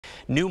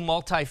New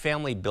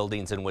multifamily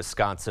buildings in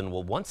Wisconsin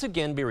will once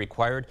again be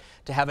required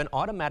to have an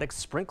automatic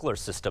sprinkler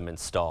system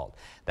installed.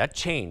 That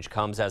change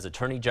comes as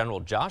Attorney General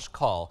Josh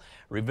Kaul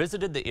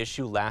revisited the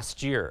issue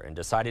last year and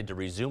decided to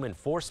resume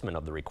enforcement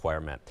of the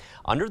requirement.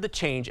 Under the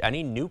change,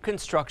 any new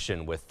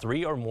construction with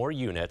 3 or more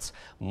units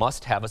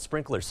must have a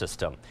sprinkler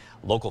system.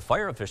 Local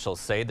fire officials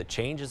say the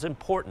change is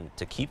important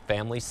to keep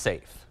families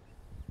safe.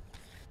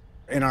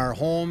 In our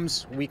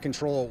homes, we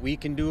control what we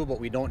can do, but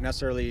we don't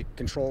necessarily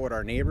control what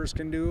our neighbors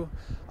can do.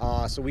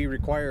 So we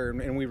require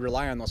and we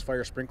rely on those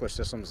fire sprinkler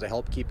systems to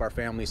help keep our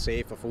families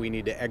safe if we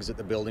need to exit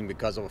the building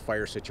because of a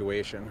fire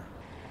situation.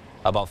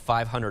 About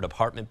 500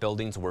 apartment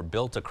buildings were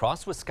built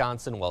across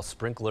Wisconsin while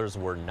sprinklers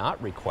were not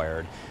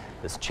required.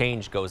 This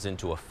change goes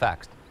into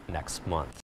effect next month.